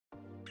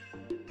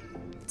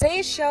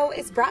Today's show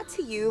is brought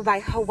to you by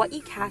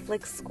Hawaii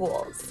Catholic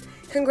Schools.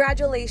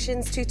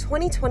 Congratulations to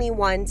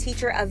 2021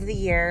 Teacher of the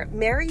Year,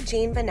 Mary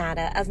Jane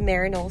Venata of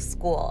Maryknoll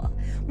School.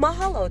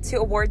 Mahalo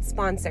to award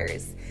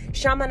sponsors,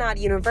 Chaminade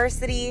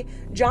University,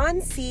 John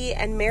C.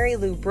 and Mary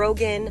Lou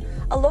Brogan,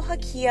 Aloha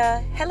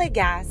Kia, Hele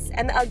Gas,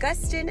 and the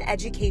Augustine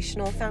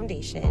Educational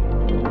Foundation.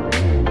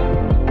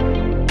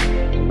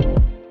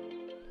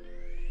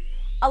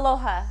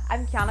 Aloha,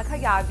 I'm Kiana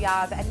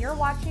Kayabyab, and you're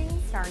watching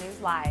Star News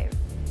Live.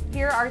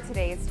 Here are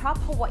today's top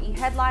Hawaii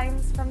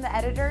headlines from the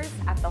editors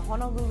at the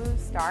Honolulu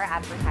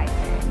Star-Advertiser.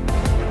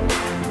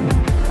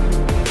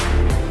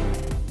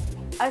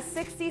 A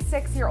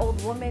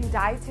 66-year-old woman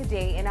died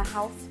today in a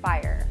house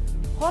fire.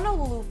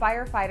 Honolulu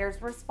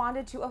firefighters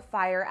responded to a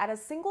fire at a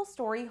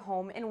single-story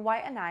home in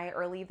Waianae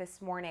early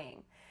this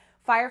morning.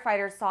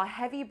 Firefighters saw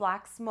heavy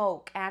black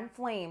smoke and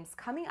flames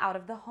coming out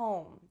of the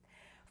home.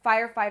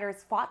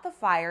 Firefighters fought the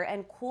fire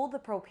and cooled the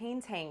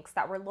propane tanks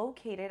that were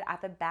located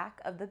at the back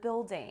of the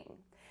building.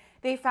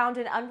 They found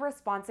an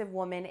unresponsive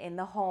woman in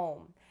the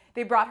home.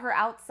 They brought her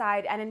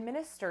outside and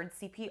administered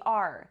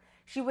CPR.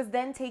 She was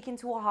then taken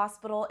to a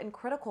hospital in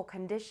critical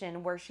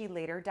condition where she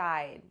later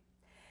died.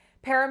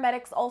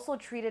 Paramedics also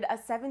treated a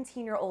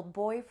 17-year-old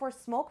boy for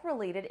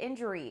smoke-related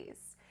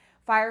injuries.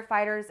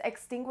 Firefighters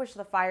extinguished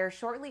the fire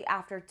shortly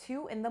after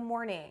 2 in the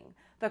morning.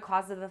 The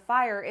cause of the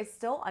fire is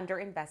still under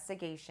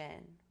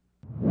investigation.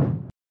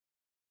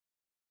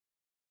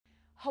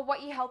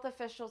 Hawaii health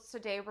officials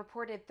today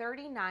reported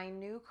 39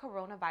 new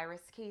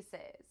coronavirus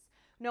cases.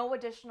 No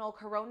additional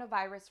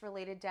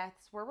coronavirus-related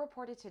deaths were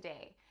reported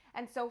today,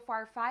 and so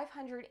far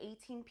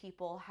 518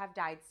 people have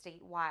died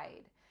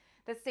statewide.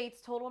 The state's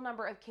total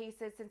number of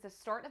cases since the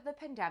start of the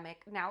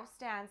pandemic now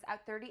stands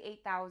at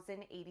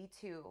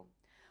 38,082.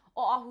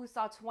 Oahu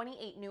saw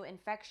 28 new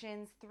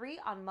infections, 3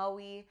 on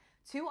Maui,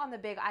 2 on the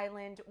Big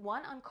Island,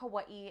 1 on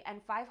Kauai,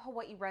 and 5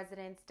 Hawaii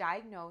residents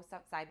diagnosed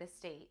outside the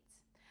state.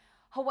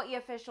 Hawaii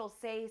officials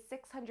say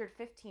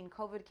 615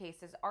 COVID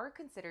cases are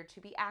considered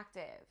to be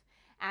active,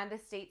 and the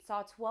state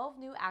saw 12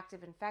 new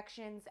active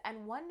infections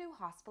and 1 new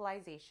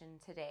hospitalization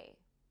today.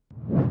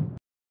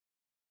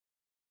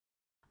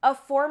 A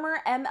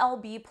former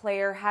MLB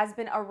player has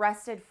been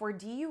arrested for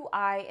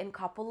DUI in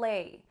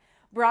Kapolei.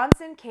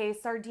 Bronson K.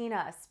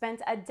 Sardina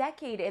spent a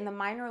decade in the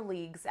minor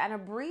leagues and a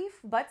brief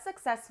but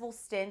successful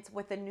stint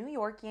with the New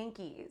York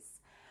Yankees.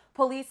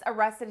 Police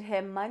arrested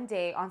him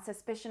Monday on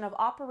suspicion of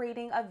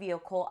operating a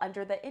vehicle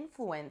under the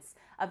influence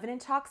of an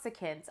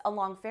intoxicant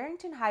along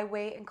Farrington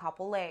Highway in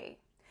Kapolei.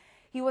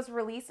 He was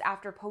released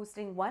after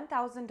posting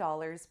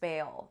 $1,000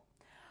 bail.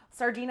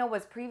 Sardina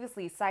was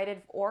previously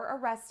cited or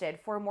arrested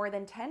for more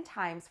than 10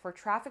 times for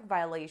traffic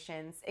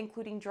violations,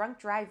 including drunk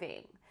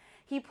driving.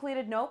 He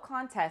pleaded no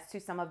contest to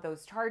some of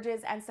those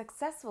charges and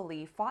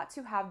successfully fought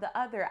to have the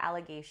other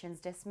allegations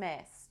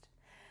dismissed.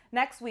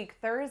 Next week,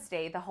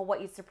 Thursday, the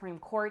Hawaii Supreme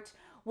Court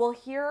will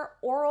hear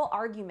oral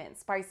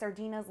arguments by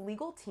Sardina's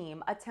legal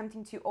team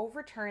attempting to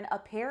overturn a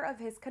pair of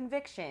his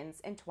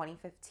convictions in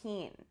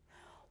 2015.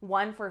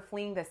 One for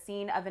fleeing the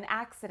scene of an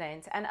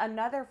accident and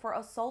another for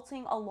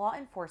assaulting a law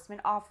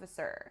enforcement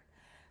officer.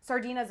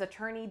 Sardina's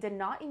attorney did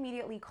not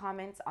immediately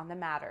comment on the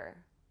matter.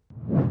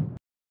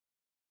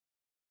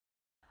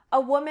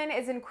 A woman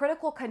is in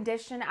critical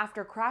condition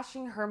after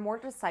crashing her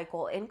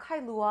motorcycle in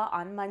Kailua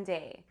on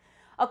Monday.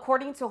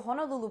 According to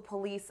Honolulu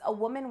police, a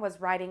woman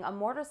was riding a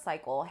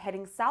motorcycle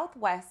heading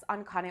southwest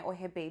on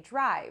Kaneohe Bay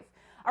Drive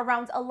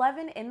around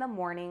 11 in the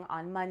morning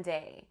on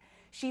Monday.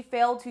 She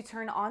failed to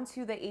turn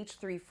onto the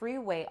H3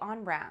 freeway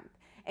on-ramp.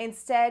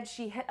 Instead,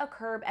 she hit a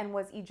curb and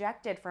was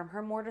ejected from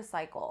her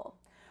motorcycle.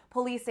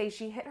 Police say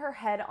she hit her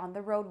head on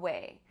the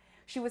roadway.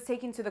 She was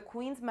taken to the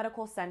Queens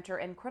Medical Center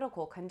in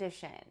critical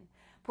condition.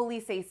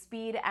 Police say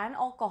speed and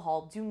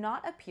alcohol do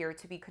not appear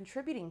to be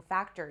contributing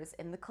factors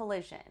in the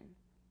collision.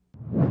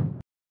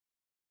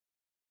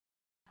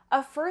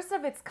 A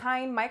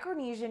first-of-its-kind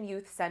Micronesian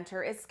Youth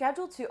Center is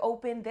scheduled to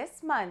open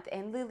this month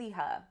in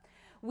Liliha.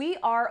 We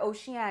Are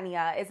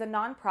Oceania is a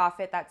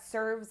nonprofit that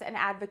serves and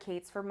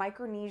advocates for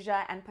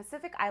Micronesia and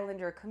Pacific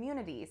Islander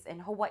communities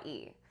in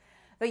Hawaii.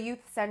 The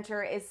Youth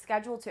Center is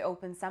scheduled to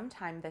open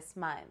sometime this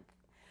month.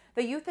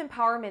 The Youth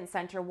Empowerment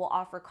Center will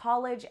offer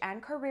college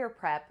and career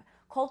prep,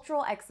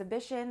 cultural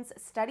exhibitions,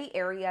 study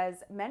areas,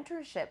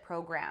 mentorship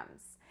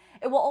programs.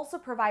 It will also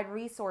provide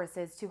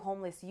resources to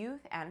homeless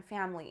youth and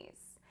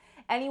families.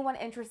 Anyone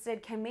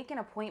interested can make an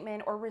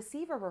appointment or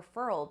receive a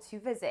referral to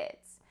visit.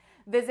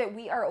 Visit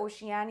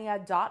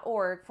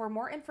weareoceania.org for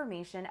more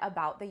information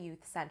about the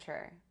Youth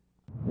Center.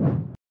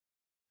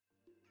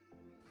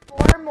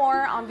 For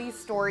more on these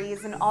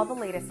stories and all the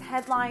latest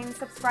headlines,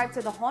 subscribe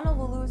to the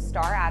Honolulu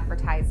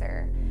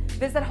Star-Advertiser.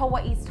 Visit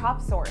Hawaii's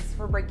top source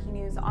for breaking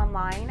news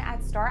online at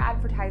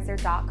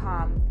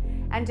staradvertiser.com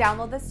and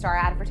download the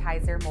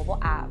Star-Advertiser mobile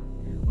app.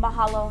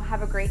 Mahalo,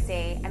 have a great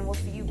day, and we'll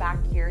see you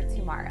back here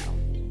tomorrow.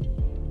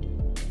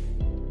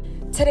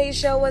 Today's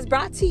show was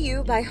brought to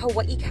you by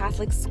Hawaii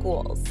Catholic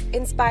Schools,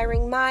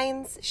 inspiring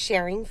minds,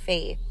 sharing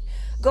faith.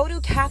 Go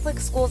to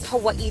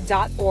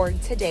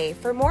CatholicSchoolsHawaii.org today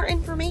for more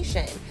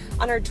information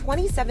on our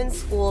 27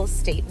 schools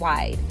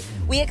statewide.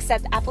 We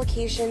accept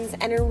applications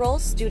and enroll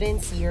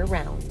students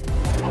year-round.